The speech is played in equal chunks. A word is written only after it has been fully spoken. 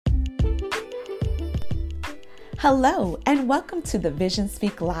Hello, and welcome to the Vision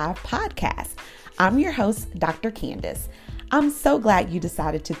Speak Live podcast. I'm your host, Dr. Candace. I'm so glad you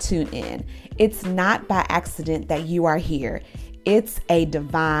decided to tune in. It's not by accident that you are here. It's a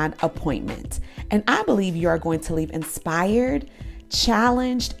divine appointment. And I believe you are going to leave inspired,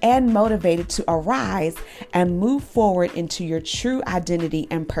 challenged, and motivated to arise and move forward into your true identity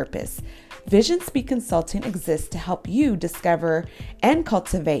and purpose. Vision Speak Consulting exists to help you discover and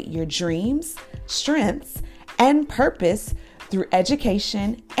cultivate your dreams, strengths, and purpose through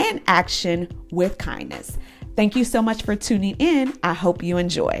education and action with kindness. Thank you so much for tuning in. I hope you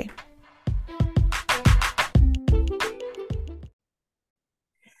enjoy.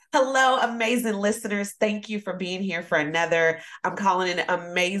 Hello, amazing listeners. Thank you for being here for another, I'm calling it an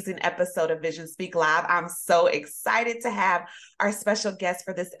amazing episode of Vision Speak Live. I'm so excited to have our special guest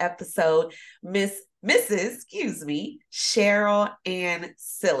for this episode, Mrs. Cheryl Ann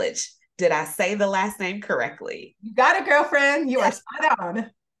Silich. Did I say the last name correctly? You got it, girlfriend. You are spot on.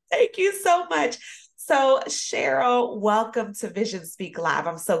 Thank you so much. So, Cheryl, welcome to Vision Speak Live.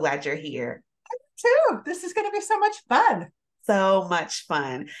 I'm so glad you're here. Too. This is going to be so much fun. So much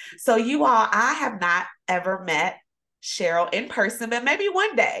fun. So, you all, I have not ever met Cheryl in person, but maybe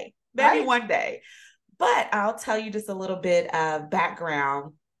one day. One day. But I'll tell you just a little bit of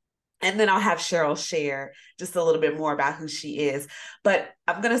background. And then I'll have Cheryl share just a little bit more about who she is. But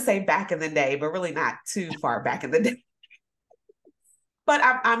I'm going to say back in the day, but really not too far back in the day. But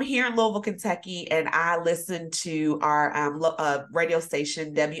I'm here in Louisville, Kentucky, and I listen to our radio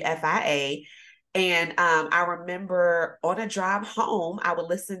station, WFIA. And I remember on a drive home, I would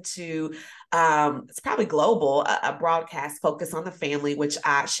listen to, it's probably global, a broadcast, Focus on the Family, which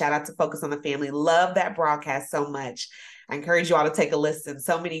I shout out to Focus on the Family. Love that broadcast so much. I encourage you all to take a listen.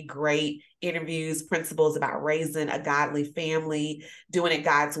 So many great interviews, principles about raising a godly family, doing it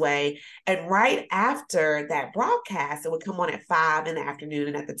God's way. And right after that broadcast, it would come on at 5 p.m.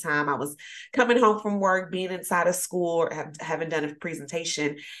 And at the time I was coming home from work, being inside of school, or having done a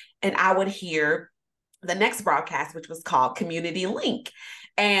presentation. And I would hear the next broadcast, which was called Community Link.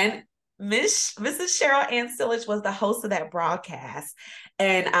 And Mrs. Cheryl Ann Silich was the host of that broadcast.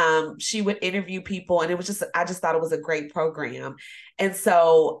 And she would interview people. And I just thought it was a great program. And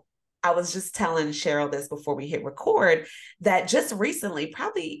so I was just telling Cheryl this before we hit record, that just recently,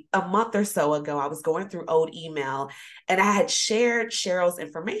 probably a month or so ago, I was going through old email and I had shared Cheryl's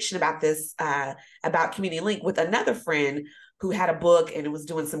information about this, about Community Link with another friend who had a book and it was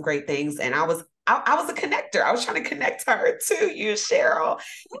doing some great things. And I was a connector. I was trying to connect her to you, Cheryl.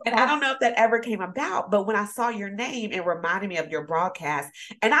 And I don't know if that ever came about, but when I saw your name, it reminded me of your broadcast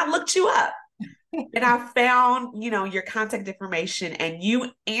and I looked you up and I found, your contact information and you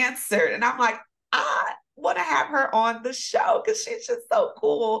answered. And I'm like, I want to have her on the show because she's just so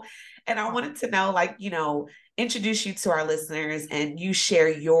cool. And I wanted to know, introduce you to our listeners and you share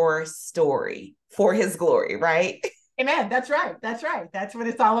your story for his glory, right? Amen. That's right. That's what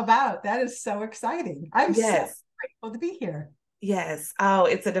it's all about. That is so exciting. I'm so grateful to be here. Yes. Oh,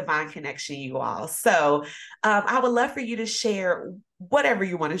 it's a divine connection, you all. So I would love for you to share whatever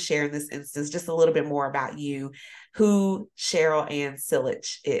you want to share in this instance, just a little bit more about you, who Cheryl Ann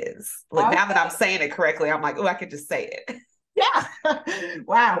Silich is. Look, now that I'm saying it correctly, I'm like, oh, I could just say it. Yeah.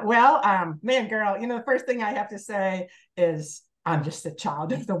 Wow. Well, man, girl, the first thing I have to say is I'm just a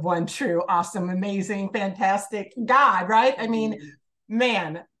child of the one true, awesome, amazing, fantastic God, right?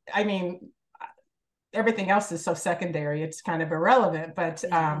 Everything else is so secondary. It's kind of irrelevant, but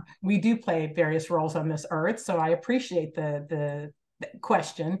we do play various roles on this earth. So I appreciate the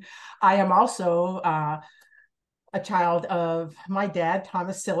question. I am also a child of my dad,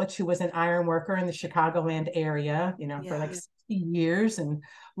 Thomas Silich, who was an iron worker in the Chicagoland area, for like 60 years, and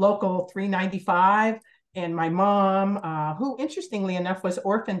local 395. And my mom, who interestingly enough was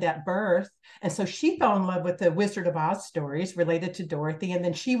orphaned at birth. And so she fell in love with the Wizard of Oz stories related to Dorothy. And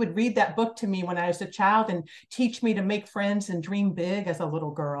then she would read that book to me when I was a child and teach me to make friends and dream big as a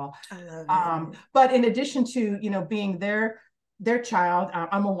little girl. I love it. But in addition to, being their child,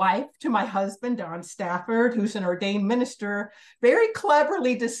 I'm a wife to my husband, Don Stafford, who's an ordained minister, very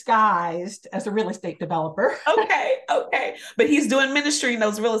cleverly disguised as a real estate developer. Okay. But he's doing ministry in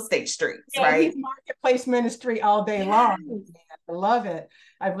those real estate streets, right? He's marketplace ministry all day long. I love it.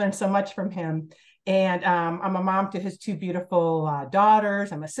 I've learned so much from him. And I'm a mom to his two beautiful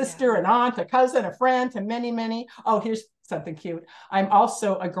daughters. I'm a sister, an aunt, a cousin, a friend to many, many. Oh, here's something cute. I'm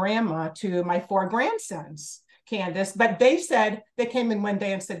also a grandma to my 4 grandsons. Candace, but they came in one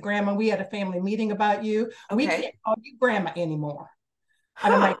day and said, Grandma, we had a family meeting about you. Okay. We can't call you Grandma anymore.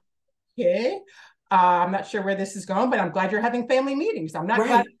 And I'm like, okay, I'm not sure where this is going, but I'm glad you're having family meetings. I'm not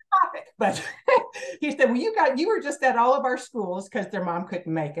glad it's the topic, but He said, well, you were just at all of our schools because their mom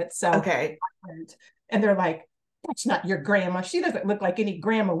couldn't make it. So, Okay. and they're like, that's not your grandma. She doesn't look like any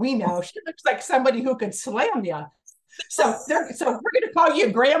grandma we know. She looks like somebody who could slam you. So we're going to call you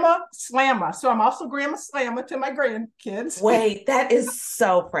Grandma Slamma. So I'm also Grandma Slamma to my grandkids. Wait, that is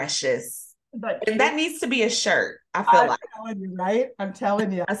so precious. But And that needs to be a shirt, I feel I'm like. telling you, right? I'm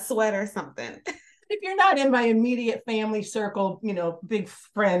telling you. A sweater or something. If you're not in my immediate family circle, big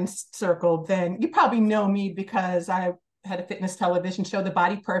friends circle, then you probably know me because I had a fitness television show, The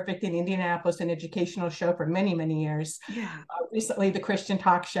Body Perfect in Indianapolis, an educational show for many, many years. Yeah. Recently, the Christian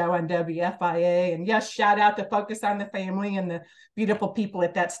talk show on WFIA. And yes, shout out to Focus on the Family and the beautiful people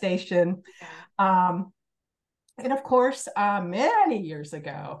at that station. Yeah. And of course, many years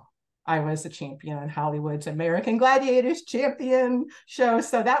ago, I was a champion on Hollywood's American Gladiators Champion show.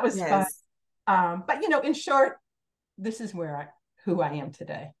 So that was fun. Yes. But in short, this is who I am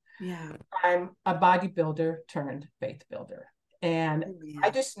today. Yeah. I'm a bodybuilder turned faith builder. And Yeah. I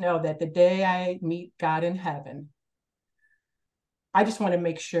just know that the day I meet God in heaven, I just want to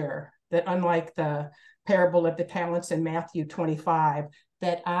make sure that unlike the parable of the talents in Matthew 25,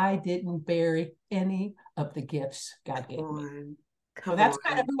 that I didn't bury any of the gifts God gave me. So that's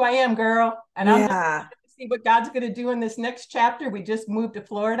kind of who I am, girl. And I'm just excited to see what God's going to do in this next chapter. We just moved to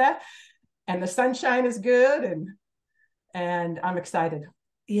Florida and the sunshine is good and I'm excited.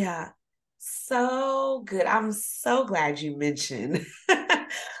 Yeah. So good. I'm so glad you mentioned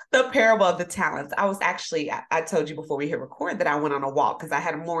the parable of the talents. I was actually, I told you before we hit record that I went on a walk because I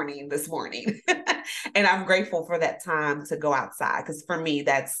had a morning this morning. And I'm grateful for that time to go outside. Because for me,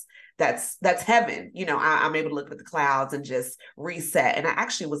 that's heaven. I'm able to look at the clouds and just reset. And I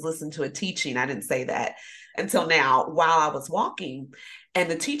actually was listening to a teaching. I didn't say that until now while I was walking.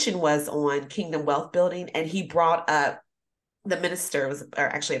 And the teaching was on kingdom wealth building. And he brought up, the minister or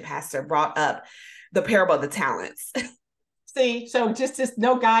actually a pastor brought up the parable of the talents. See, so just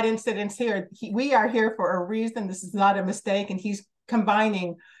no God incidents here. We are here for a reason. This is not a mistake. And he's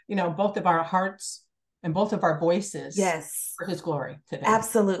combining, both of our hearts and both of our voices. Yes. For his glory today.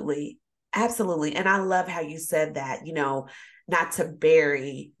 Absolutely. Absolutely. And I love how you said that, not to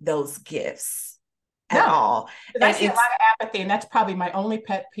bury those gifts at all. And I see a lot of apathy. And that's probably my only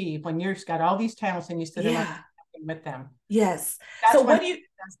pet peeve when you've got all these talents and you sit around with them. Yes. That's so what do you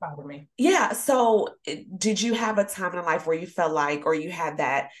that's bother me. Yeah. So did you have a time in life where you felt like, or you had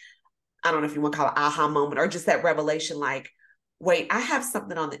that, I don't know if you want to call it aha moment or just that revelation, like, wait, I have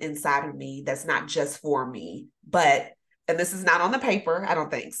something on the inside of me that's not just for me, and this is not on the paper, I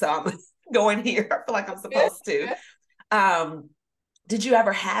don't think. So I'm going here. I feel like I'm supposed to. Did you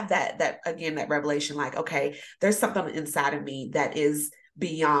ever have that revelation, like, okay, there's something inside of me that is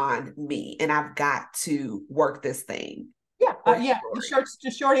beyond me and I've got to work this thing? Yeah.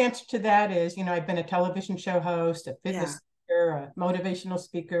 The short answer to that is, I've been a television show host, a fitness speaker, a motivational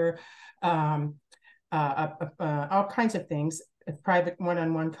speaker, all kinds of things, a private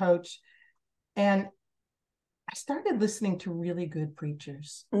one-on-one coach. And I started listening to really good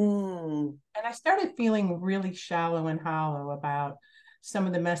preachers. And I started feeling really shallow and hollow about some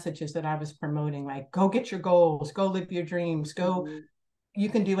of the messages that I was promoting, like, go get your goals, go live your dreams, you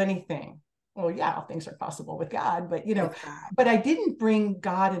can do anything. Well, yeah, all things are possible with God, but but I didn't bring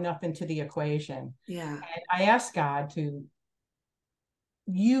God enough into the equation. Yeah. And I asked God to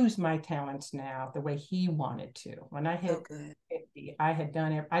use my talents now the way he wanted to. When I hit 50, I had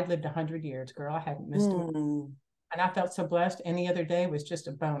done it. I'd lived 100 years, girl. I hadn't missed a week. And I felt so blessed. Any other day was just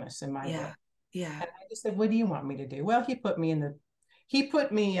a bonus in my life. Yeah. And I just said, what do you want me to do? Well, he put me in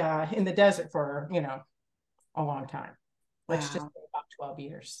the desert for, a long time. Let's just say about 12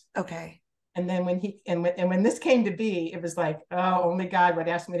 years. Okay. And then when this came to be, it was like, oh, only God would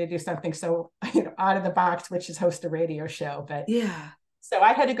ask me to do something so out of the box, which is host a radio show. But so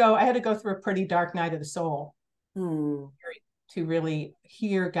I had to go through a pretty dark night of the soul to really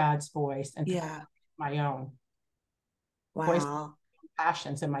hear God's voice and my own voice,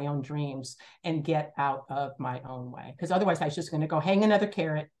 passions and my own dreams, and get out of my own way. Because otherwise I was just going to go hang another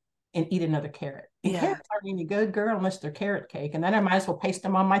carrot and eat another carrot. And carrots aren't any good, girl, unless they're carrot cake. And then I might as well paste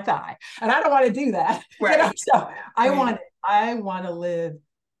them on my thigh. And I don't want to do that. Right. So I want to live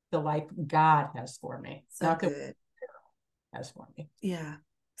the life God has for me. So not good. Has for me. Yeah.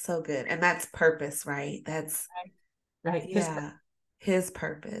 So good. And that's purpose, right? That's right. Yeah. His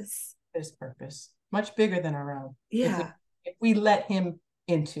purpose. His purpose. Much bigger than our own. Yeah. If we let him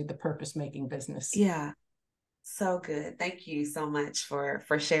into the purpose making business. Yeah. So good. Thank you so much for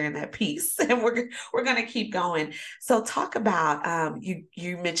sharing that piece. And we're going to keep going. So talk about,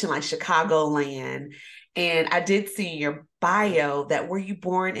 you mentioned like Chicagoland, and I did see in your bio that were you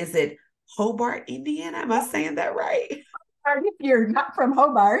born, is it Hobart, Indiana. Am I saying that right? If you're not from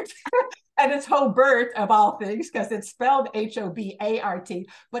Hobart, and it's Hobart of all things, because it's spelled Hobart,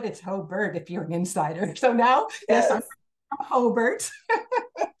 but it's Hobart if you're an insider. So now, yes, I'm Yes. from Hobart.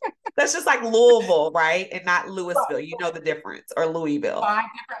 That's just like Louisville, right? And not Well, Louisville. You know the difference, or Louisville. 5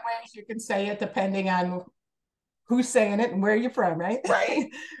 different ways you can say it depending on who's saying it and where you're from, right? Right.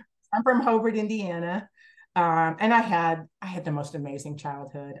 I'm from Hobart, Indiana. And I had the most amazing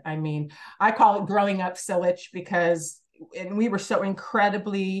childhood. I mean, I call it growing up Silich because and we were so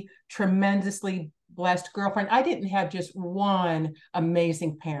incredibly, tremendously blessed girlfriend. I didn't have just one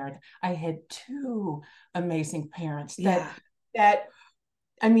amazing parent. I had two amazing parents that Yeah. that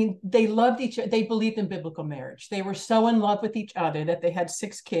I mean, they loved each other. They believed in biblical marriage. They were so in love with each other that they had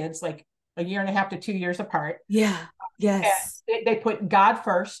 6 kids, like a year and a half to 2 years apart. Yeah. And Yes. they put God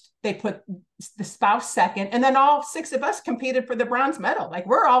first, they put the spouse second, and then all 6 of us competed for the bronze medal. Like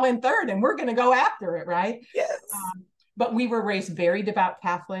we're all in third and we're going to go after it, right? Yes. But we were raised very devout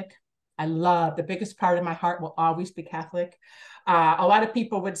Catholic. I love the biggest part of my heart will always be Catholic. A lot of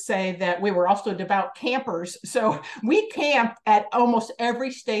people would say that we were also devout campers. So we camped at almost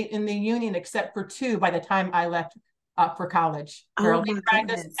every state in the union except for 2 by the time I left for college. Oh Girl, they my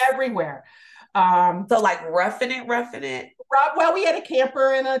dragged us goodness. everywhere. Um, So like roughing it. well, we had a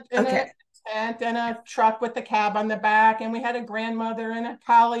camper and a Okay. tent and a truck with the cab on the back, and we had a grandmother and a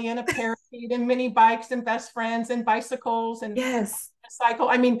collie and a parakeet and mini bikes and best friends and bicycles and Yes. a cycle.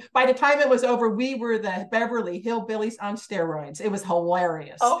 I mean, by the time it was over, we were the Beverly Hillbillies on steroids. It was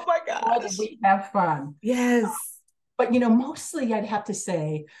hilarious. Oh my Boy, did gosh. we have fun. Yes. But mostly I'd have to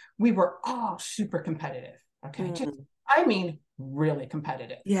say we were all super competitive. Okay, just Mm. I mean, really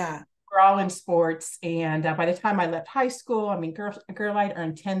competitive. Yeah. We're all in sports. And by the time I left high school, I mean, girl, I'd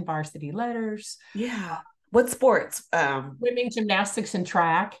earned 10 varsity letters, Yeah. What sports? swimming, gymnastics, and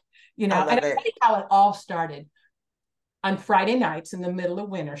track. I And love I'll tell it. you how it all started. On Friday nights in the middle of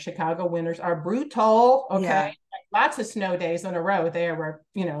winter, Chicago winters are brutal. Okay. Yeah. Lots of snow days in a row there where,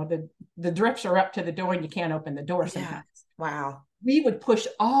 the drifts are up to the door and you can't open the door Yeah. sometimes. Wow. We would push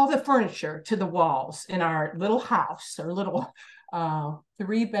all the furniture to the walls in our little house or little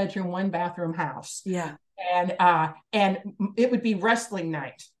 3-bedroom, 1-bathroom house. Yeah. And it would be wrestling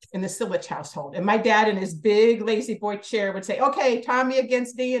night in the Silich household. And my dad in his big lazy boy chair would say, okay, Tommy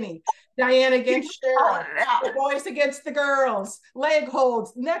against Danny, Diane against Cheryl, the boys against the girls, leg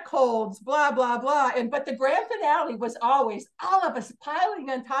holds, neck holds, blah, blah, blah. But the grand finale was always all of us piling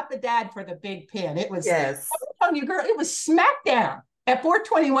on top of dad for the big pin. Yes. I'm telling you, girl, it was SmackDown at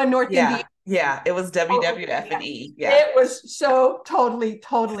 421 North Indiana. Yeah. Yeah. It was Totally, WWF yeah. and E. Yeah. It was so totally,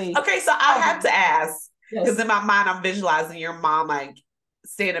 totally. Okay. So I have to ask, because Yes. in my mind, I'm visualizing your mom like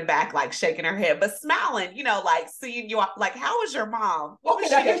standing back, like shaking her head, but smiling, like seeing you, like, how was your mom? What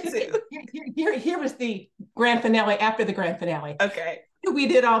was Okay, now she here's up the thing. to? Here was the grand finale after the grand finale. Okay. We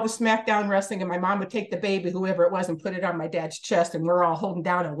did all the SmackDown wrestling, and my mom would take the baby, whoever it was, and put it on my dad's chest, and we're all holding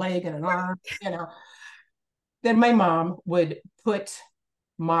down a leg and an arm. Then my mom would put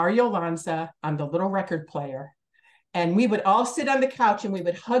Mario Lanza on the little record player, and we would all sit on the couch and we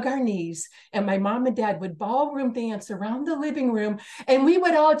would hug our knees. And my mom and dad would ballroom dance around the living room. And we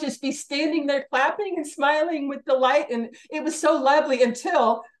would all just be standing there clapping and smiling with delight. And it was so lovely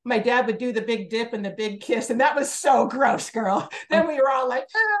until my dad would do the big dip and the big kiss. And that was so gross, girl. Then we were all like,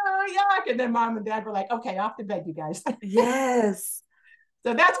 oh, yuck. And then mom and dad were like, okay, off to bed, you guys. Yes.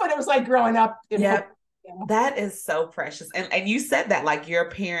 So that's what it was like growing up. Yep. That is so precious. And you said that like your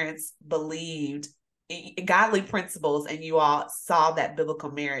parents believed godly principles and you all saw that biblical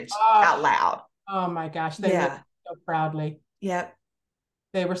marriage out loud. Oh my gosh. They lived so proudly. Yep.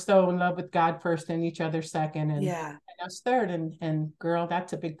 They were so in love with God first and each other second and us third. And girl,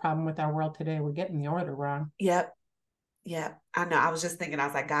 that's a big problem with our world today. We're getting the order wrong. Yep. I know. I was just thinking, I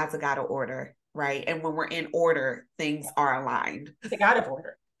was like, God's a God of order, right? And when we're in order, things are aligned. It's a God of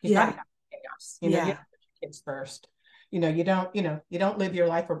order. You gotta have chaos. You put your kids first. You don't live your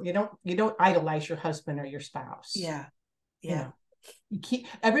life, or you don't idolize your husband or your spouse. Yeah. You keep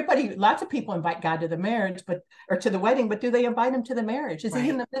everybody. Lots of people invite God to the marriage, or to the wedding, but do they invite him to the marriage? Is he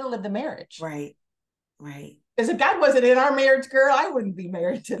in the middle of the marriage? Right. Because if God wasn't in our marriage, girl, I wouldn't be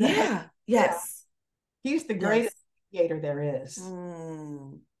married today. Yeah. Yes. He's the greatest creator there is.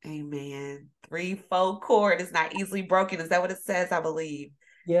 Amen. 3-fold cord is not easily broken. Is that what it says? I believe.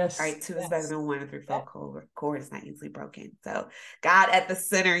 Yes. Right. 2 is better than 1. A 3-fold cord is not easily broken. So God at the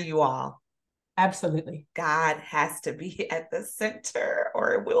center, you all. Absolutely. God has to be at the center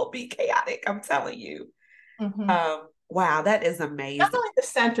or it will be chaotic. I'm telling you. Wow, that is amazing. Not only the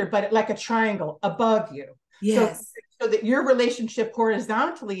center, but like a triangle above you. Yes. So so that your relationship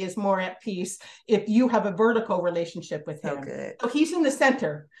horizontally is more at peace if you have a vertical relationship with So him. good. So he's in the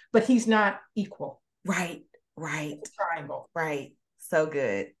center, but he's not equal. Right. Right. It's a triangle. Right. So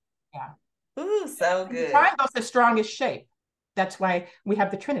good. Yeah. Ooh, so And the good. triangle's the strongest shape. That's why we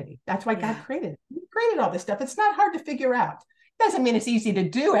have the Trinity. That's why God Yeah. created it. He created all this stuff. It's not hard to figure out. Doesn't mean it's easy to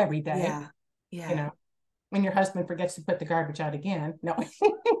do every day. Yeah. You Yeah. know, when your husband forgets to put the garbage out again. No.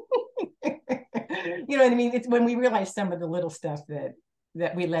 You know what I mean? It's when we realize some of the little stuff that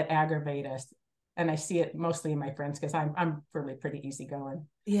we let aggravate us. And I see it mostly in my friends because I'm really pretty easygoing.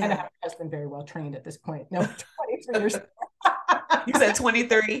 And I Yeah. have a husband very well trained at this point. No, 23 years. You said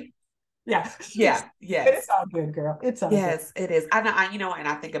 23? Yeah. Yeah. But Yes. it's all good, girl. It's all good. Yes, it is. I know, you know, and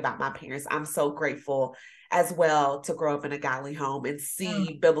I think about my parents. I'm so grateful as well to grow up in a godly home and Mm.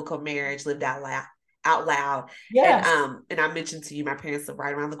 see biblical marriage lived out loud. Yes. And I mentioned to you, my parents live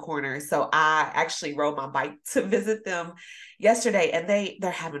right around the corner. So I actually rode my bike to visit them yesterday, and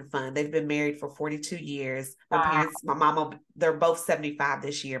they're having fun. They've been married for 42 years. My Wow. parents, my mama, they're both 75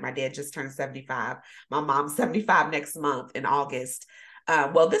 this year. My dad just turned 75. My mom's 75 next month in August.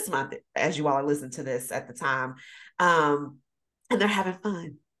 Well, this month, as you all are listening to this at the time, and they're having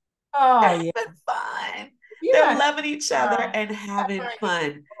fun. Oh They're yeah. having fun. They're Yeah. loving each other and having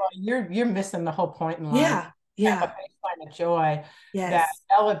fun. You're missing the whole point in life. Yeah, Have a yeah, baseline of joy that yes,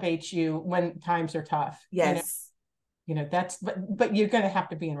 elevates you when times are tough. yes, That's but you're gonna have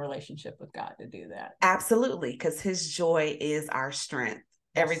to be in relationship with God to do that. absolutely. Because His joy is our strength.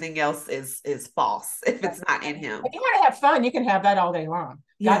 Yes. Everything else is false if it's not in If Him. you want to have fun, you can have that all day long. God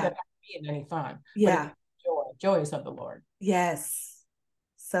Yeah, doesn't have to be in any fun. But it's yeah, joy. Joy is of the Lord. yes.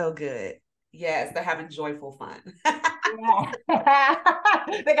 So good. Yes, they're having joyful fun. Yeah.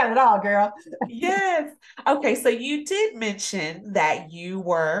 They got it all, girl. Yes. Okay, so you did mention that you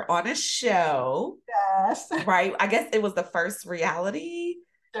were on a show, Yes. right? I guess it was the first reality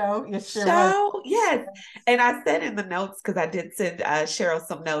So it sure was. show. Yes. And I said in the notes, because I did send Cheryl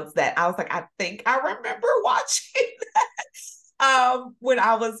some notes, that I was like, I think I remember watching that. When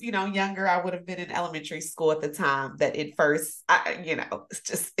I was, younger, I would have been in elementary school at the time that it first, it's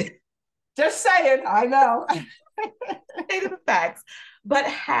just Just saying, I know. stated the facts. But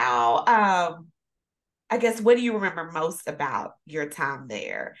how, I guess, what do you remember most about your time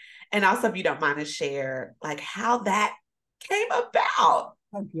there? And also, if you don't mind to share, like how that came about.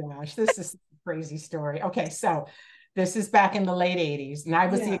 Oh gosh, this is a crazy story. Okay, so this is back in the late 80s, and I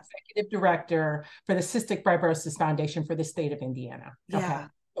was the Yeah. executive director for the Cystic Fibrosis Foundation for the state of Indiana. Okay. Yeah.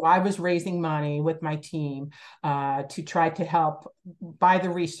 So I was raising money with my team to try to help buy the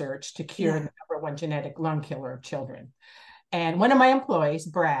research to cure Yeah. the number one genetic lung killer of children. And one of my employees,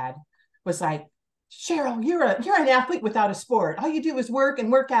 Brad, was like, Cheryl, you're an athlete without a sport. All you do is work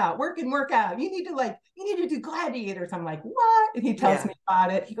and work out, work and work out. You need to do gladiators. I'm like, what? And he tells Yeah. me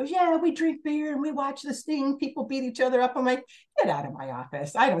about it. He goes, yeah, we drink beer and we watch this thing. People beat each other up. I'm like, get out of my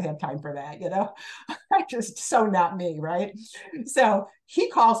office. I don't have time for that. I just so not me, right? So he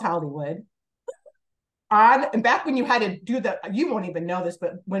calls Hollywood and back when you had to do you won't even know this,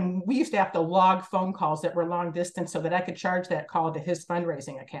 but when we used to have to log phone calls that were long distance so that I could charge that call to his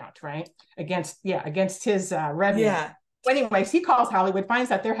fundraising account, right? Against his revenue. Yeah. So anyways, he calls Hollywood,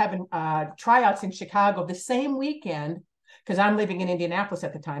 finds out they're having tryouts in Chicago the same weekend, because I'm living in Indianapolis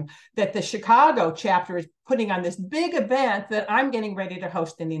at the time, that the Chicago chapter is putting on this big event that I'm getting ready to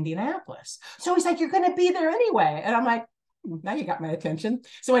host in Indianapolis. So he's like, you're going to be there anyway. And I'm like, now you got my attention.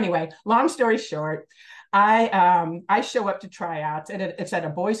 So anyway, long story short, I show up to tryouts, and it's at a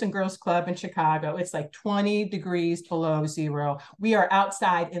Boys and Girls Club in Chicago. It's like 20 degrees below zero. We are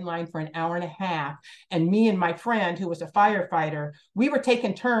outside in line for an hour and a half, and me and my friend, who was a firefighter, we were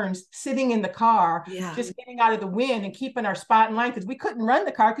taking turns sitting in the car, Yeah. just getting out of the wind and keeping our spot in line because we couldn't run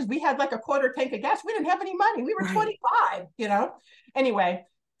the car because we had like a quarter tank of gas. We didn't have any money. We were Right. 25. Anyway,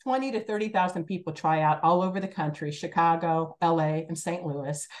 20 to 30,000 people try out all over the country, Chicago, LA, and St.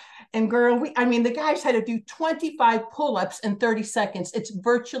 Louis. And girl, the guys had to do 25 pull-ups in 30 seconds. It's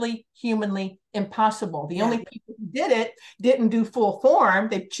virtually humanly impossible. The only people who did it didn't do full form.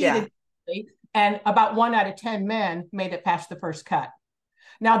 They cheated. Yeah. And about 1 out of 10 men made it past the first cut.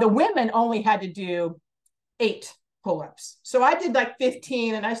 Now, the women only had to do 8 pull-ups. So I did like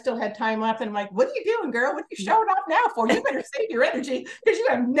 15 and I still had time left. And I'm like, what are you doing, girl? What are you showing off now for? You better save your energy because you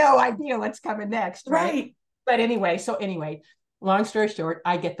have no idea what's coming next. Right. But anyway, long story short,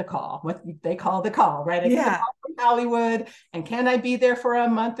 I get the call, what they call the call, right? I get the call from Hollywood, and can I be there for a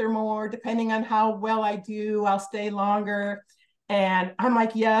month or more? Depending on how well I do, I'll stay longer. And I'm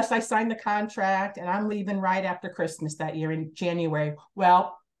like, yes, I signed the contract and I'm leaving right after Christmas that year in January.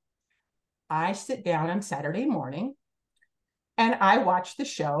 Well, I sit down on Saturday morning and I watched the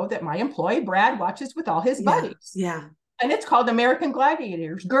show that my employee Brad watches with all his buddies. Yeah. And it's called American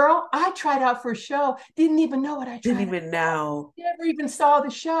Gladiators. Girl, I tried out for a show, didn't even know what I tried. Didn't even know. Never even saw the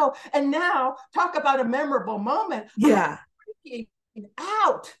show. And now talk about a memorable moment. Yeah. I'm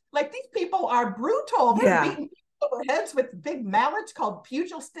out. Like, these people are brutal. They're beating people over heads with big mallets called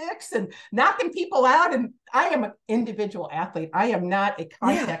pugil sticks and knocking people out. And I am an individual athlete. I am not a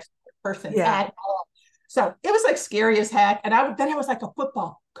contact person at all. So it was like scary as heck. And I was like a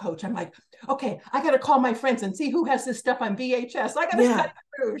football coach. I'm like, okay, I got to call my friends and see who has this stuff on VHS. I got to study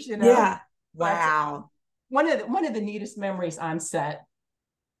Rouge, you know? Yeah. Wow. But one of the neatest memories on set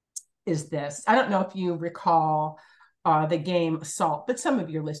is this. I don't know if you recall the game Assault, but some of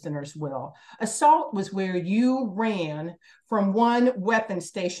your listeners will. Assault was where you ran from one weapon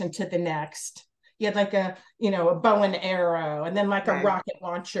station to the next. You had like a bow and arrow, and then like a rocket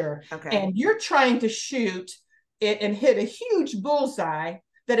launcher. And you're trying to shoot it and hit a huge bullseye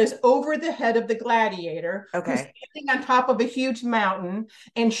that is over the head of the gladiator, who's standing on top of a huge mountain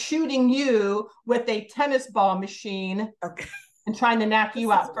and shooting you with a tennis ball machine and trying to knock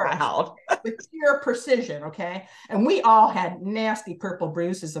you out first with pure precision. And we all had nasty purple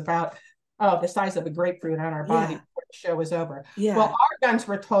bruises about the size of a grapefruit on our body before the show was over. Well, our guns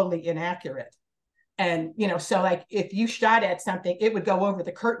were totally inaccurate. And, so like if you shot at something, it would go over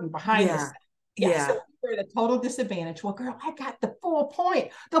the curtain behind us. So we were at a total disadvantage. Well, girl, I got the full point,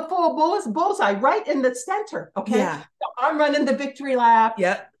 the full bullseye right in the center. So I'm running the victory lap.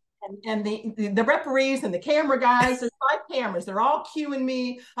 And the referees and the camera guys, there's 5 cameras. They're all cueing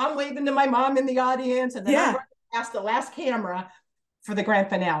me. I'm waving to my mom in the audience. And then I'm running past the last camera for the grand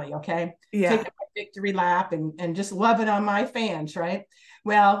finale. Taking my victory lap and just loving on my fans, right?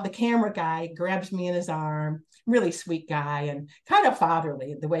 Well, the camera guy grabs me in his arm, really sweet guy and kind of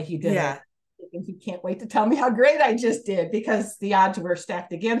fatherly the way he did it. And he can't wait to tell me how great I just did, because the odds were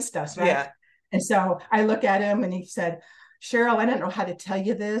stacked against us, right? And so I look at him and he said, Cheryl, I don't know how to tell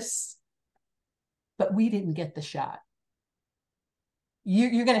you this, but we didn't get the shot.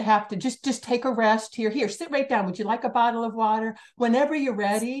 You're going to have to just take a rest here. Here, sit right down. Would you like a bottle of water? Whenever you're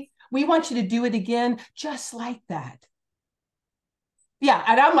ready, we want you to do it again, just like that. Yeah.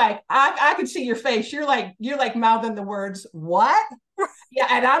 And I'm like, I could see your face. You're like mouthing the words, what?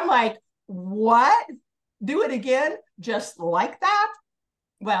 And I'm like, what? Do it again, just like that?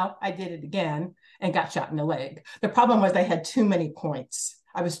 Well, I did it again and got shot in the leg. The problem was I had too many points.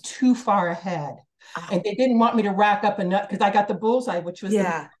 I was too far ahead. And they didn't want me to rack up enough because I got the bullseye, which was the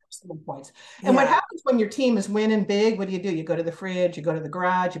maximum points. And what happens when your team is winning big? What do? You go to the fridge, you go to the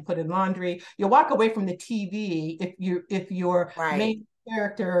garage, you put in laundry, you walk away from the TV if your main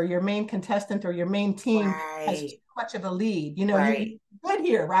character or your main contestant or your main team has too much of a lead. You're good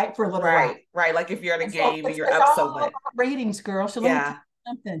here, right? For a little while. Like if you're in a game and you're up so much. Ratings, girl. So let me tell you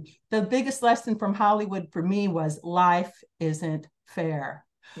something. The biggest lesson from Hollywood for me was life isn't fair.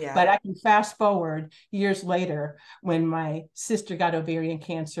 But I can fast forward years later when my sister got ovarian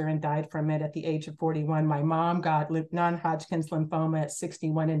cancer and died from it at the age of 41. My mom got non-Hodgkin's lymphoma at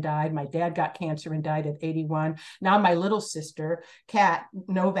 61 and died. My dad got cancer and died at 81. Now my little sister, Kat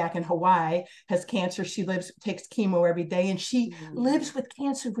Novak in Hawaii, has cancer. She takes chemo every day, and she lives with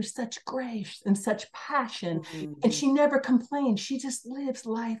cancer with such grace and such passion. And she never complains. She just lives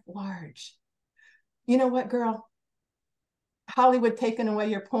life large. You know what, girl? Hollywood taking away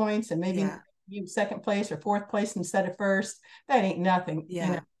your points and maybe you second place or fourth place instead of first, that ain't nothing.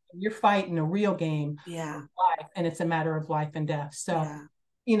 You're fighting a real game of life, and it's a matter of life and death. So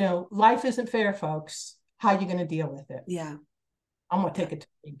life isn't fair, folks. How are you going to deal with it? I'm going to take it to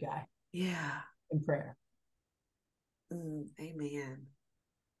the big guy in prayer. Amen.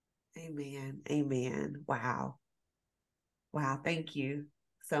 Wow, thank you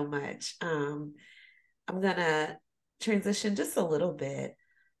so much. I'm gonna transition just a little bit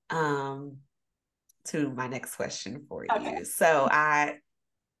to my next question for you. So I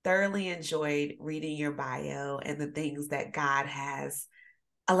thoroughly enjoyed reading your bio and the things that God has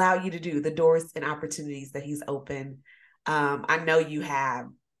allowed you to do, the doors and opportunities that he's opened. I know you have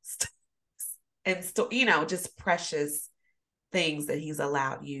just precious things that he's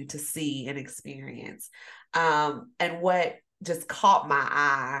allowed you to see and experience. And what just caught my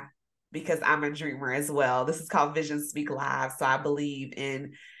eye, because I'm a dreamer as well. This is called Vision Speak Live. So I believe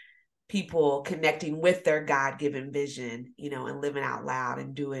in people connecting with their God-given vision, and living out loud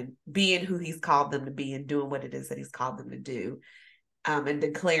and being who he's called them to be and doing what it is that he's called them to do, and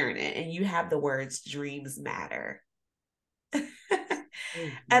declaring it. And you have the words "dreams matter"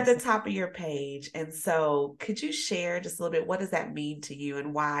 at the top of your page. And so could you share just a little bit, what does that mean to you,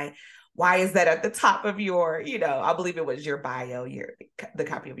 and why Why is that at the top of your, I believe it was your bio, the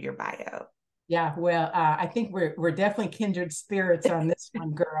copy of your bio. Yeah, well, I think we're definitely kindred spirits on this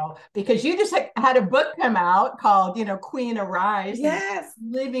one, girl, because you just had a book come out called, Queen Arise, and Yes.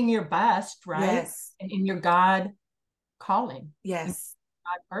 living your best, right? Yes. And in your God calling, Yes.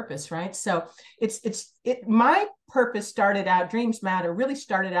 God purpose, right? So my purpose started out, Dreams Matter really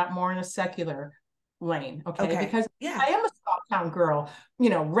started out more in a secular lane, okay? Okay. Because Yeah. I am a small town girl,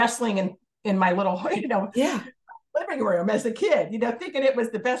 wrestling in my little, Yeah. living room as a kid, thinking it was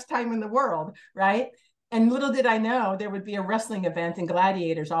the best time in the world, right? And little did I know there would be a wrestling event in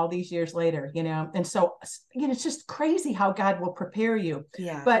Gladiators all these years later, And so, it's just crazy how God will prepare you.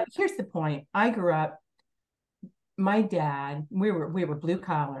 Yeah. But here's the point. I grew up, my dad, we were blue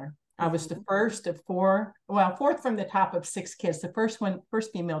collar. I was the first of fourth from the top of six kids, the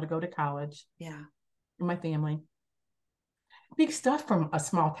first female to go to college. Yeah. In my family. Big stuff from a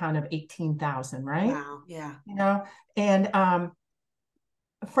small town of 18,000, right? Wow. Yeah. And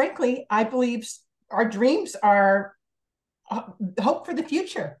frankly, I believe our dreams are hope for the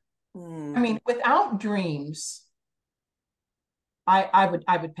future. I mean, without dreams, I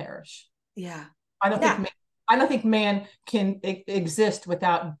would perish. Yeah. I don't Yeah. think man can exist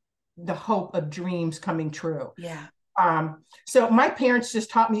without the hope of dreams coming true. Yeah. So my parents just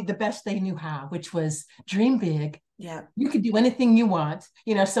taught me the best they knew how, which was dream big. Yeah. You could do anything you want,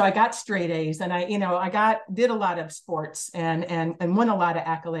 so I got straight A's, and I did a lot of sports and won a lot of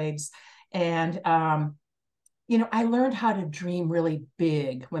accolades. And I learned how to dream really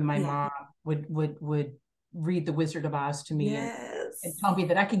big when my mom would read The Wizard of Oz to me, and tell me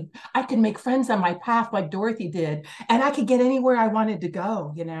that I could make friends on my path like Dorothy did, and I could get anywhere I wanted to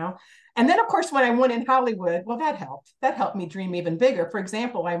go, And then, of course, when I went in Hollywood, well, that helped. That helped me dream even bigger. For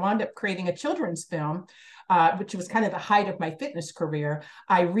example, I wound up creating a children's film, which was kind of the height of my fitness career.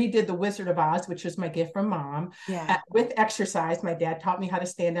 I redid The Wizard of Oz, which was my gift from mom. Yeah. With exercise, my dad taught me how to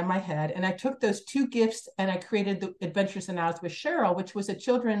stand on my head. And I took those two gifts and I created The Adventures in Oz with Cheryl, which was a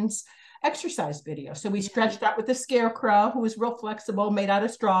children's exercise video. So we stretched out with the scarecrow, who was real flexible, made out of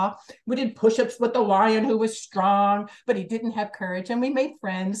straw. We did push-ups with the lion, who was strong, but he didn't have courage. And we made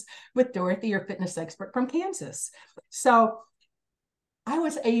friends with Dorothy, your fitness expert from Kansas. So I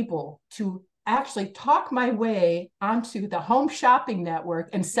was able to actually talk my way onto the Home Shopping Network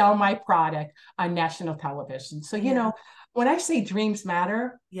and sell my product on national television. So, when I say dreams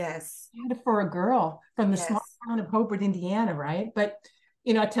matter, yes, for a girl from the small town of Hobart, Indiana, right? But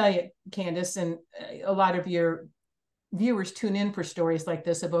I tell you, Candace, and a lot of your viewers tune in for stories like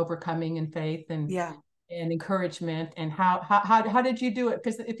this of overcoming and faith and encouragement. And how did you do it?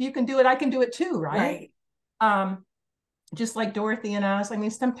 Because if you can do it, I can do it too, right? Just like Dorothy and Oz. I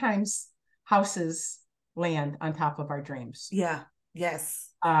mean, sometimes houses land on top of our dreams. Yeah. Yes.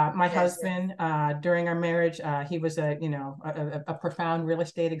 My husband, during our marriage, he was a profound real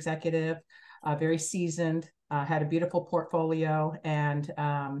estate executive, very seasoned, had a beautiful portfolio. And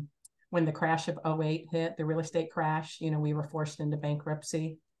when the crash of 2008 hit, the real estate crash, we were forced into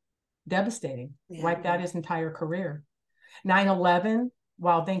bankruptcy. Devastating. Wiped out his entire career. 9/11,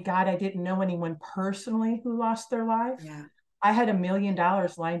 while thank God I didn't know anyone personally who lost their life. Yeah. I had $1 million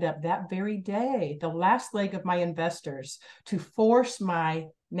lined up that very day, the last leg of my investors, to force my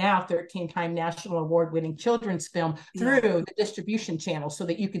now 13-time national award-winning children's film through the distribution channel so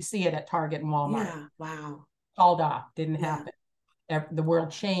that you could see it at Target and Walmart. Yeah. Wow. Called off. Didn't happen. The world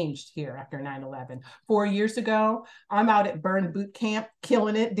changed here after 9/11. 4 years ago, I'm out at Burn Boot Camp,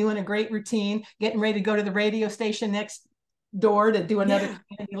 killing it, doing a great routine, getting ready to go to the radio station next door to do another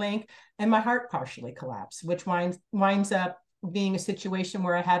community link, and my heart partially collapsed, which winds up being a situation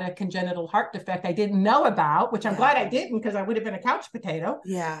where I had a congenital heart defect I didn't know about, which I'm glad I didn't, because I would have been a couch potato.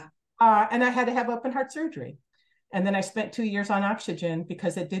 Yeah. And I had to have open heart surgery. And then I spent 2 years on oxygen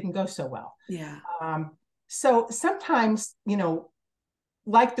because it didn't go so well. Yeah. So sometimes,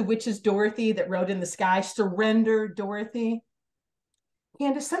 like the witch's Dorothy that wrote in the sky, surrender, Dorothy.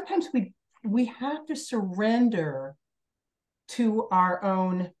 Candace, sometimes we have to surrender to our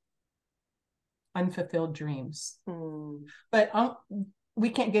own unfulfilled dreams. But we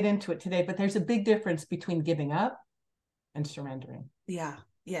can't get into it today, but there's a big difference between giving up and surrendering. Yeah.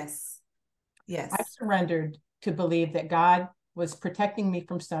 Yes. Yes. I surrendered to believe that God was protecting me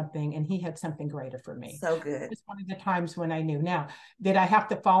from something and he had something greater for me. So good. It's one of the times when I knew. Now, did I have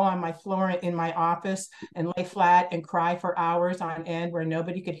to fall on my floor in my office and lay flat and cry for hours on end where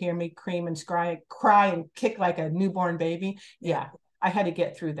nobody could hear me scream and cry and kick like a newborn baby? Yeah. I had to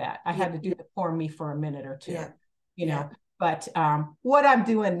get through that. I had to do it for me for a minute or two, but what I'm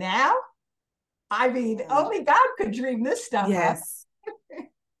doing now, I mean, only God could dream this stuff up.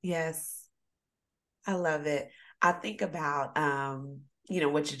 Yes. I love it. I think about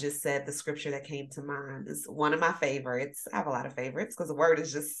what you just said, the scripture that came to mind is one of my favorites. I have a lot of favorites because the word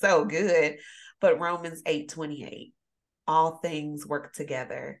is just so good. But Romans 8:28, all things work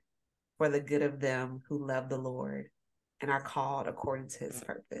together for the good of them who love the Lord and are called according to his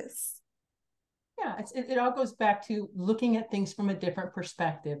purpose. Yeah, it all goes back to looking at things from a different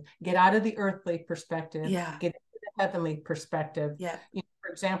perspective. Get out of the earthly perspective, Yeah. get into the heavenly perspective. Yeah. For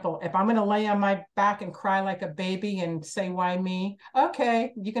example, if I'm going to lay on my back and cry like a baby and say, why me?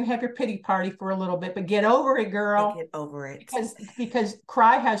 Okay, you can have your pity party for a little bit, but get over it, girl. Get over it. Because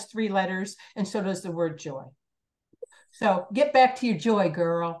cry has 3 letters, and so does the word joy. So get back to your joy,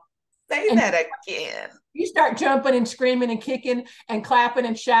 girl. Say and that again. You start jumping and screaming and kicking and clapping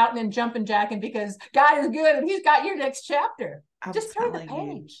and shouting and jumping jacking because God is good and he's got your next chapter. Just turn the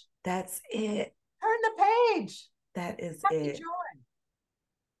page. That's it. Turn the page. That is Happy it. joy.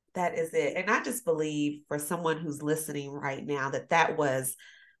 That is it. And I just believe for someone who's listening right now that was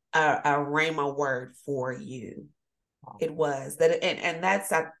a rhema word for you. It was that, and that's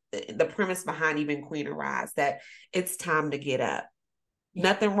the premise behind even Queen Arise, that it's time to get up. Yeah.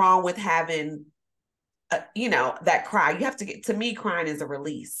 Nothing wrong with having, that cry. You have to get, to me, crying is a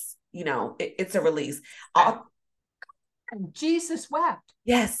release. It's a release. Jesus wept.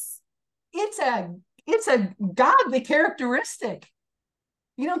 Yes. It's a godly characteristic.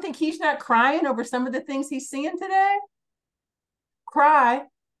 You don't think he's not crying over some of the things he's seeing today? Cry,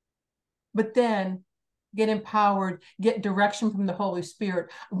 but then get empowered, get direction from the Holy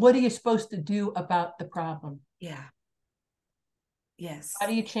Spirit. What are you supposed to do about the problem? Yeah. Yes. How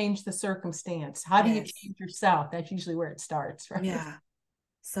do you change the circumstance? How do you change yourself? That's usually where it starts, right? Yeah.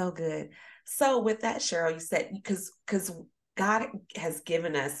 So good. So with that, Cheryl, you said, because God has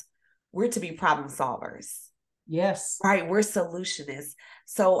given us, we're to be problem solvers. Yes. Right. We're solutionists.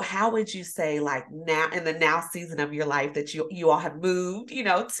 So how would you say, like, now in the now season of your life that you all have moved,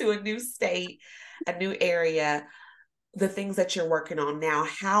 to a new state, a new area, the things that you're working on now,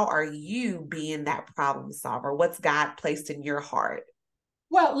 how are you being that problem solver? What's God placed in your heart?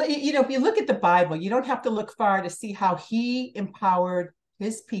 Well, if you look at the Bible, you don't have to look far to see how he empowered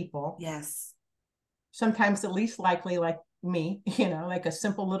his people. Yes. Sometimes the least likely, like me, like a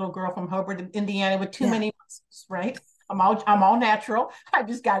simple little girl from Hobart, Indiana with too many muscles, right? I'm all natural. I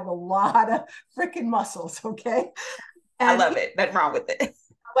just got a lot of freaking muscles, okay? And I love it. Nothing wrong with it.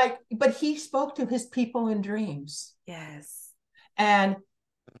 But he spoke to his people in dreams. Yes. And,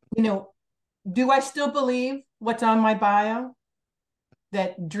 do I still believe what's on my bio?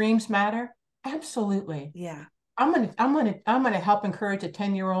 That dreams matter? Absolutely. Yeah. I'm gonna help encourage a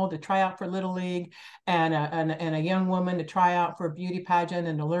 10-year-old to try out for Little League and a young woman to try out for a beauty pageant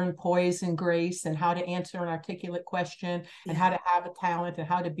and to learn poise and grace and how to answer an articulate question and how to have a talent and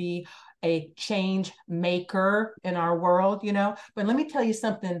how to be a change maker in our world, But let me tell you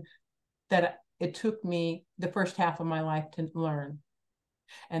something that it took me the first half of my life to learn.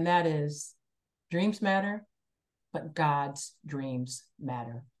 And that is dreams matter, but God's dreams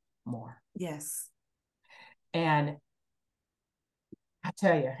matter more. Yes. And I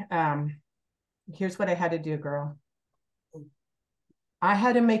tell you, here's what I had to do, girl. I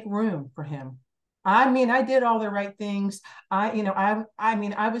had to make room for him. I did all the right things. I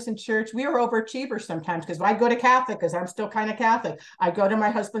was in church. We were overachievers sometimes because I go to Catholic because I'm still kind of Catholic. I go to my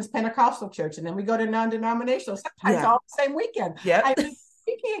husband's Pentecostal church, and then we go to non-denominational, sometimes all the same weekend. Yeah.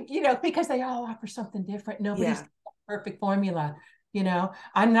 Because they all offer something different. Nobody's perfect formula.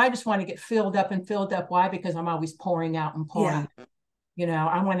 I just want to get filled up and filled up. Why? Because I'm always pouring out and pouring.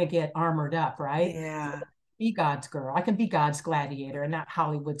 I want to get armored up, right? Yeah. So be God's girl. I can be God's gladiator and not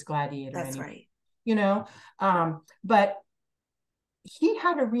Hollywood's gladiator. That's right. But he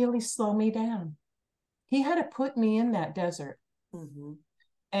had to really slow me down. He had to put me in that desert. Mm-hmm.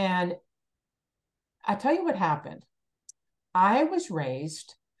 And I tell you what happened. I was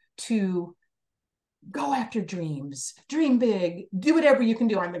raised to go after dreams, dream big, do whatever you can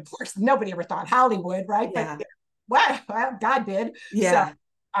do. Of course, nobody ever thought Hollywood, right? Yeah. But well, God did. Yeah.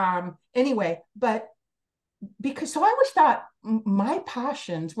 So, anyway, but so I always thought my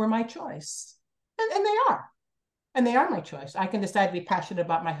passions were my choice, and they are my choice. I can decide to be passionate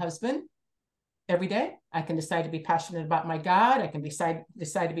about my husband every day. I can decide to be passionate about my God. I can decide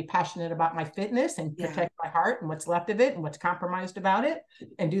to be passionate about my fitness and protect my heart and what's left of it and what's compromised about it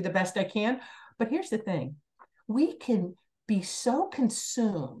and do the best I can. But here's the thing. We can be so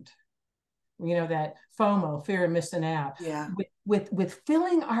consumed, that FOMO, fear of missing out, with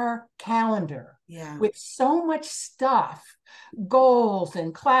filling our calendar with so much stuff, goals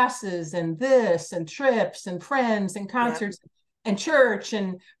and classes and this and trips and friends and concerts. and church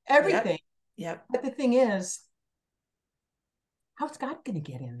and everything. Yep. But the thing is, how's God going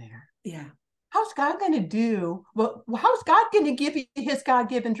to get in there? Yeah. How's God going to do? Well, how's God going to give you his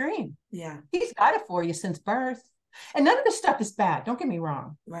God-given dream? Yeah. He's got it for you since birth. And none of this stuff is bad. Don't get me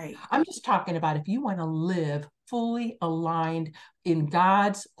wrong. Right. I'm just talking about if you want to live fully aligned in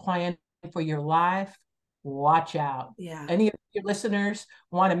God's plan for your life, watch out. Yeah. Any of your listeners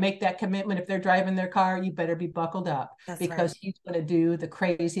want to make that commitment if they're driving their car, you better be buckled up. That's because right. he's going to do the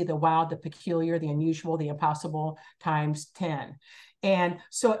crazy, the wild, the peculiar, the unusual, the impossible times 10. And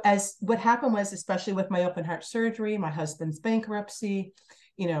so as what happened was, especially with my open heart surgery, my husband's bankruptcy,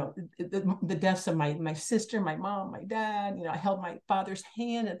 the deaths of my sister, my mom, my dad, I held my father's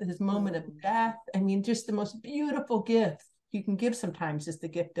hand at his moment of death. I mean, just the most beautiful gift you can give sometimes is the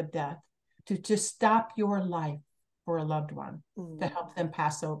gift of death, to just stop your life for a loved one, to help them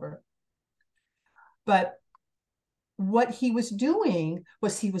pass over. But what he was doing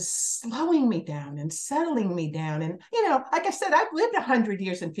was he was slowing me down and settling me down. And, like I said, I've lived 100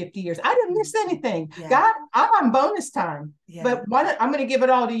 years and 50 years. I didn't miss anything. Yeah. God, I'm on bonus time. Yeah. But I'm going to give it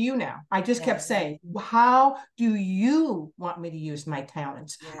all to you now. I just kept saying, how do you want me to use my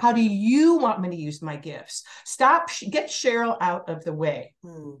talents? Yeah. How do you want me to use my gifts? Get Cheryl out of the way.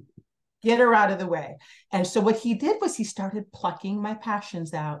 Get her out of the way. And so what he did was he started plucking my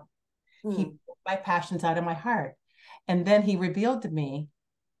passions out. He put my passions out of my heart. And then he revealed to me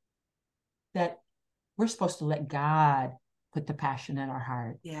that we're supposed to let God put the passion in our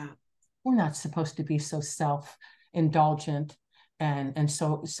heart. Yeah. We're not supposed to be so self-indulgent and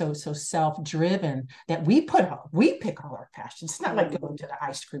so self-driven that we pick all our passions. It's not like going to the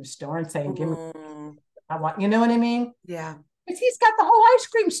ice cream store and saying, give me, I want, you know what I mean? Yeah. Because he's got the whole ice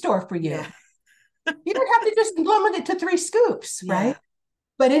cream store for you. Yeah. You don't have to just limit it to 3 scoops, right?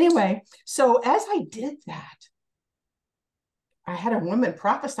 But anyway, so as I did that, I had a woman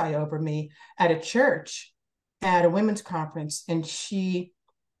prophesy over me at a church at a women's conference, and she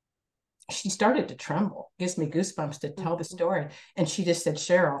started to tremble. Gives me goosebumps to tell the story. And she just said,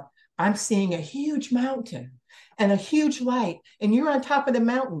 Cheryl, I'm seeing a huge mountain and a huge light, and you're on top of the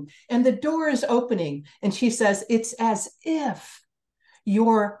mountain, and the door is opening. And she says, it's as if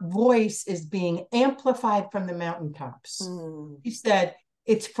your voice is being amplified from the mountaintops. She said,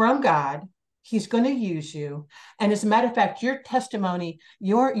 it's from God. He's going to use you. And as a matter of fact, your testimony,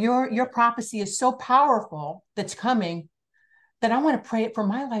 your prophecy is so powerful that's coming that I want to pray it for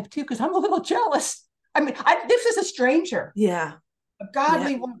my life too, because I'm a little jealous. I mean, this is a stranger. Yeah. A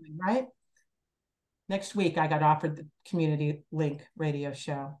godly woman, right? Next week, I got offered the Community Link radio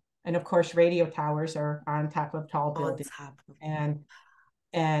show. And of course, radio towers are on top of tall buildings. And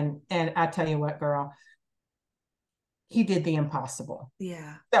I tell you what, girl, he did the impossible.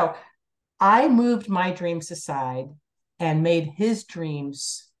 Yeah. So I moved my dreams aside and made his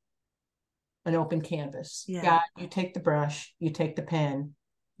dreams an open canvas. Yeah. God, you take the brush, you take the pen,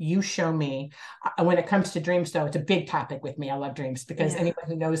 you show me. When it comes to dreams, though, it's a big topic with me. I love dreams because anyone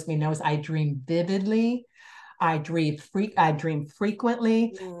who knows me knows I dream vividly. I dream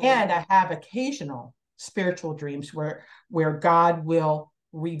frequently, and I have occasional spiritual dreams where God will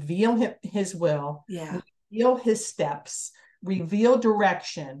reveal his will, reveal his steps, reveal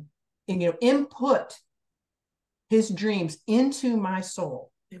direction, and input his dreams into my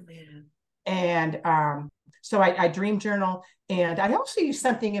soul. Amen. And so I dream journal, and I also use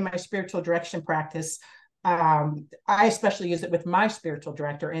something in my spiritual direction practice. I especially use it with my spiritual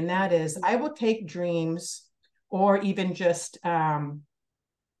director, and that is I will take dreams or even just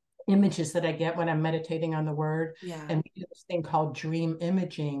images that I get when I'm meditating on the word, and we do this thing called dream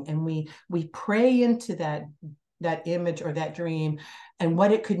imaging, and we pray into that image or that dream and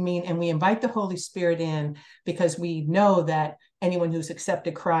what it could mean. And we invite the Holy Spirit in because we know that anyone who's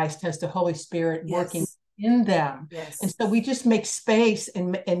accepted Christ has the Holy Spirit working in them. And so we just make space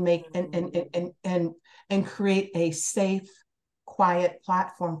and make and create a safe, quiet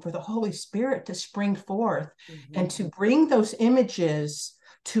platform for the Holy Spirit to spring forth and to bring those images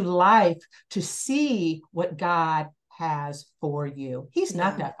to life, to see what God has for you. He's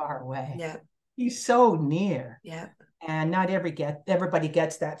not that far away. He's so near. And not everybody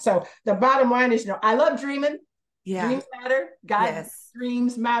gets that. So the bottom line is, I love dreaming. Dreams matter. God's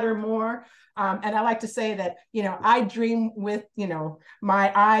dreams matter more. And I like to say that, I dream with,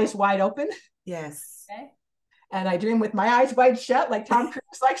 my eyes wide open. Okay? And I dream with my eyes wide shut, like Tom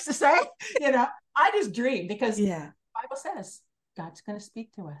Cruise likes to say. I just dream because the Bible says God's going to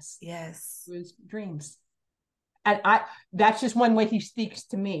speak to us. Through his dreams. And that's just one way he speaks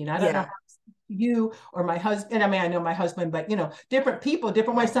to me. And I don't know how you or my husband. I mean, I know my husband, but different people,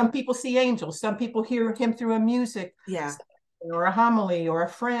 different ways. Some people see angels. Some people hear him through a music. or a homily or a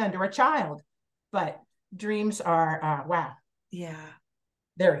friend or a child. But dreams are, wow. Yeah.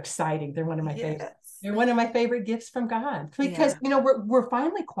 They're exciting. They're one of my favorites. Yes. They're one of my favorite gifts from God because, Yeah. we're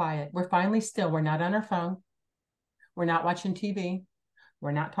finally quiet. We're finally still. We're not on our phone. We're not watching TV.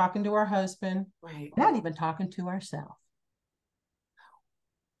 We're not talking to our husband. Right. We're not even talking to ourselves.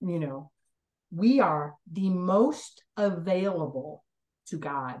 We are the most available to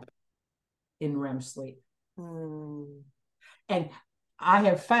God in REM sleep. Mm. And I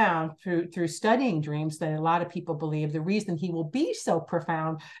have found through studying dreams that a lot of people believe the reason he will be so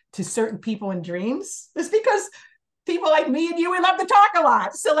profound to certain people in dreams is because people like me and you, we love to talk a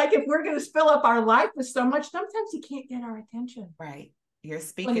lot. So like if we're going to fill up our life with so much, sometimes he can't get our attention. Right. You're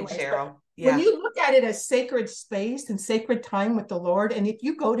speaking, Anyways, Cheryl. when Yeah. you look at it as sacred space and sacred time with the Lord, and if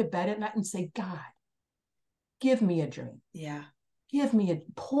you go to bed at night and say, God, give me a dream. Yeah.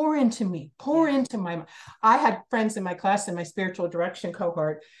 Pour into me, pour into my. I had friends in my class in my spiritual direction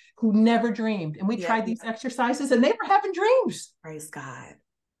cohort who never dreamed. And we tried these exercises and they were having dreams. Praise God.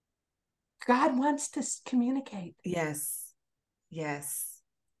 God wants to communicate. Yes. Yes.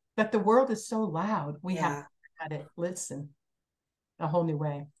 But the world is so loud. We have to listen a whole new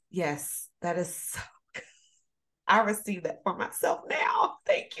way. Yes. That is so good. I receive that for myself now.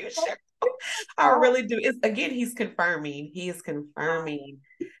 Thank you, Cheryl. I really do. It's again, he's confirming. He is confirming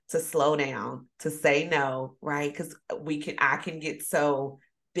to slow down, to say no, right? Because I can get so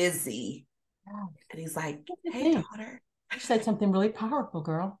busy. And he's like, hey, daughter. You said something really powerful,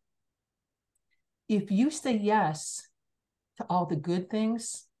 girl. If you say yes to all the good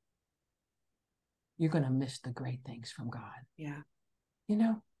things, you're going to miss the great things from God. Yeah.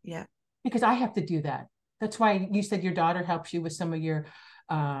 Yeah. Because I have to do that. That's why you said your daughter helps you with some of your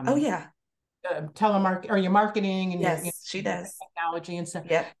telemarketing or your marketing and your she does technology and stuff.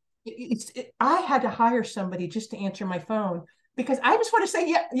 Yep. I had to hire somebody just to answer my phone because I just want to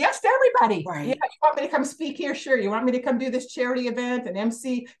say yes to everybody. Right. Yeah, you want me to come speak here? Sure. You want me to come do this charity event and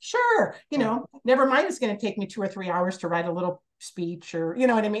MC? Sure. Never mind. It's going to take me 2 or 3 hours to write a little speech or, you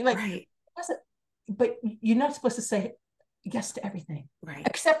know what I mean? Like, but you're not supposed to say yes to everything, right?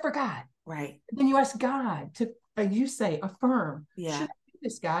 Except for God, right? And then you ask God to, you say, affirm. Yeah. Should I do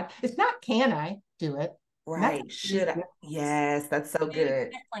this, God? It's not, can I do it? Right. Should I? Yes, that's so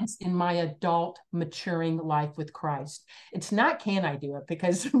good. Difference in my adult maturing life with Christ. It's not, can I do it?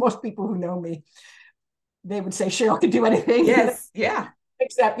 Because most people who know me, they would say Cheryl can do anything. Yes. Yeah.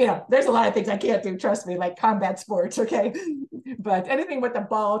 Except, there's a lot of things I can't do. Trust me, like combat sports. Okay. But anything with the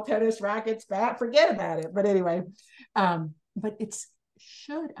ball, tennis, rackets, bat, forget about it. But anyway, but it's,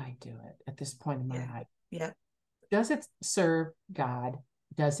 should I do it at this point in my life? Yeah. Does it serve God?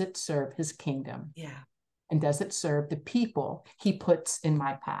 Does it serve his kingdom? Yeah. And does it serve the people he puts in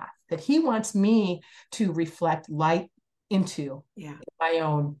my path that he wants me to reflect light into in my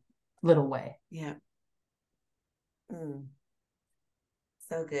own little way? Yeah. So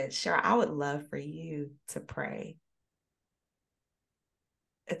good. Cheryl, I would love for you to pray,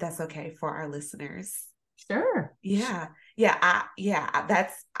 if that's okay for our listeners. Sure. Yeah. He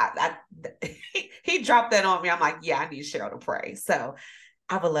dropped that on me. I'm like, yeah, I need Cheryl to pray. So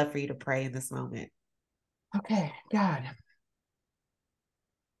I would love for you to pray in this moment. Okay. God,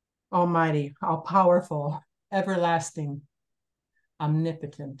 Almighty, all powerful, everlasting,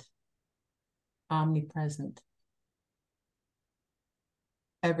 omnipotent, omnipresent,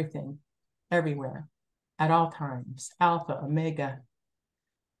 everything, everywhere, at all times, Alpha, Omega.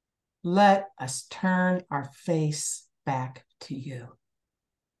 Let us turn our face back to you.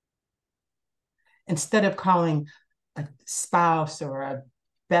 Instead of calling a spouse or a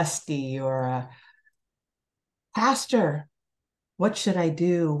bestie or a pastor, what should I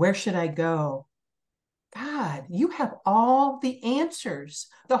do? Where should I go? God, you have all the answers.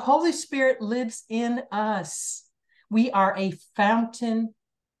 The Holy Spirit lives in us. We are a fountain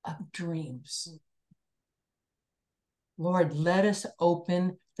of dreams. Lord, let us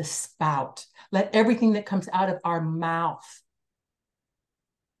open the spout. Let everything that comes out of our mouth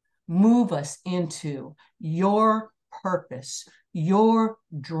move us into your purpose, your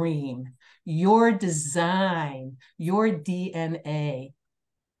dream, your design, your DNA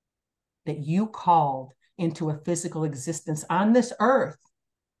that you called into a physical existence on this earth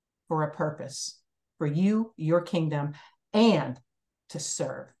for a purpose, for you, your kingdom, and to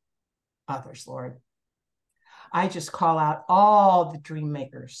serve others, Lord. I just call out all the dream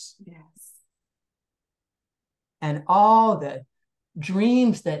makers. Yes. And all the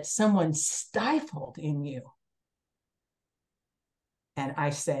dreams that someone stifled in you. And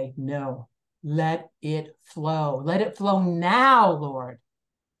I say, no, let it flow. Let it flow now, Lord.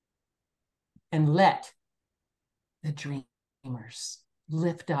 And let the dream dreamers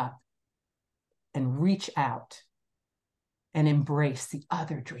lift up and reach out and embrace the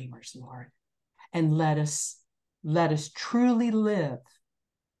other dreamers, Lord. And let us truly live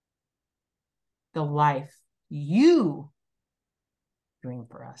the life you dream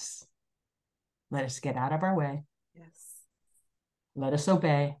for us. Let us get out of our way. Yes. Let us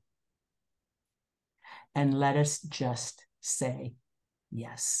obey. And let us just say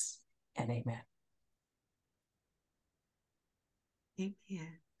yes and amen.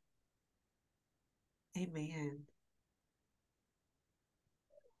 Amen. Amen.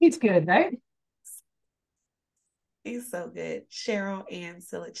 He's good, right? He's so good. Cheryl and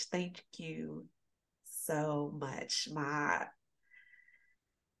Silich, thank you so much. My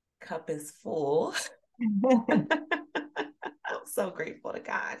cup is full. I'm so grateful to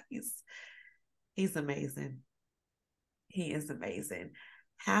God. He's amazing. He is amazing.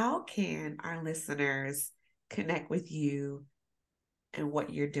 How can our listeners connect with you and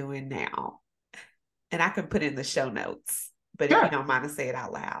what you're doing now? And I can put in the show notes, but Sure. if you don't mind to say it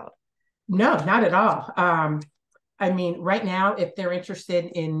out loud. No, not at all. I mean, right now, if they're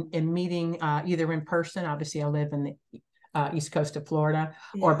interested in meeting either in person, obviously I live in the East Coast of Florida,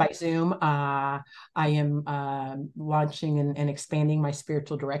 or by Zoom, I am launching and expanding my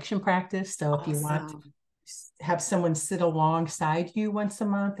spiritual direction practice. So if you want to have someone sit alongside you once a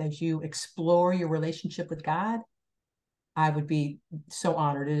month as you explore your relationship with God, I would be so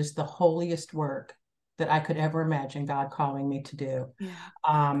honored. It is the holiest work that I could ever imagine God calling me to do. Yeah.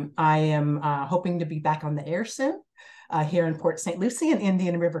 I am hoping to be back on the air soon here in Port St. Lucie in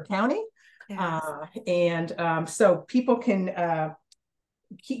Indian River County. Yes. So people can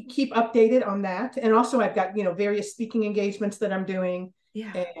keep updated on that. And also I've got, various speaking engagements that I'm doing.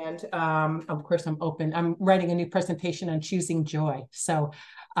 Yeah. And of course I'm open. I'm writing a new presentation on choosing joy. So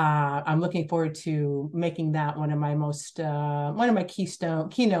I'm looking forward to making that one of my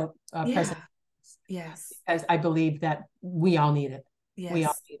keynote presentations. Yes. As I believe that we all need it. Yes. We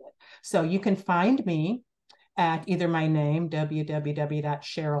all need it. So you can find me at either my name,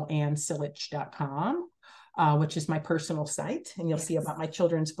 www.CherylAnnSilich.com, which is my personal site, and you'll see about my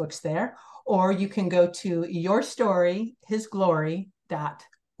children's books there. Or you can go to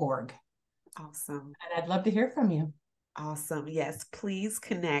yourstoryhisglory.org. Awesome. And I'd love to hear from you. Awesome. Yes, please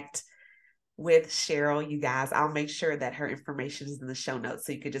connect with Cheryl, you guys. I'll make sure that her information is in the show notes,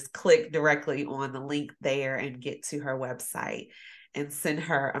 so you could just click directly on the link there and get to her website and send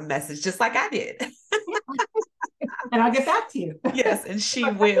her a message, just like I did. And I'll get back to you. Yes, and she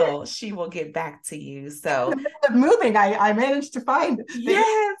will get back to you. So in the middle of moving, I managed to find.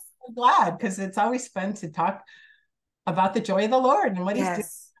 Yes. I'm glad, because it's always fun to talk about the joy of the Lord and what He's doing in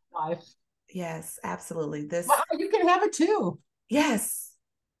life. Yes, absolutely. You can have it too. Yes.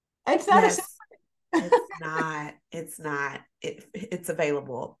 It's not a secret. It's not. It's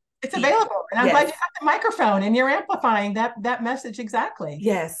available. It's available. And I'm glad you got the microphone and you're amplifying that message exactly.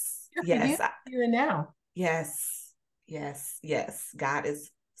 Yes. Here and now. Yes. Yes. Yes. God is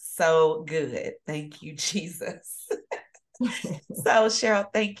so good. Thank you, Jesus. So Cheryl,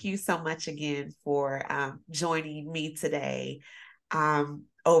 thank you so much again for joining me today. I'm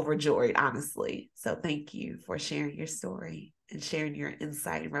overjoyed, honestly. So thank you for sharing your story and sharing your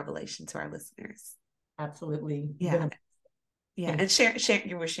insight and revelation to our listeners. Absolutely. Yeah. Yeah. And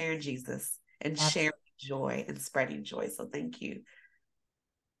you were sharing Jesus and sharing joy and spreading joy. So thank you.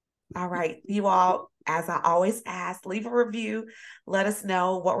 All right. You all, as I always ask, leave a review. Let us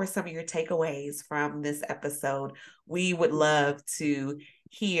know what were some of your takeaways from this episode. We would love to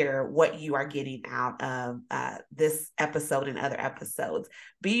hear what you are getting out of this episode and other episodes.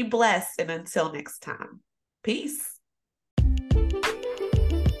 Be blessed, and until next time, peace.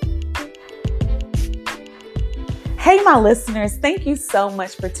 Hey, my listeners, thank you so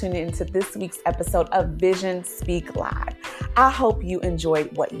much for tuning into this week's episode of Vision Speak Live. I hope you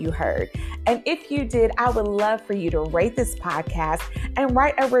enjoyed what you heard. And if you did, I would love for you to rate this podcast and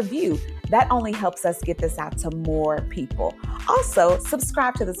write a review. That only helps us get this out to more people. Also,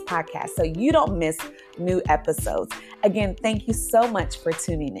 subscribe to this podcast so you don't miss new episodes. Again, thank you so much for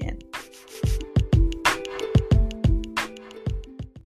tuning in.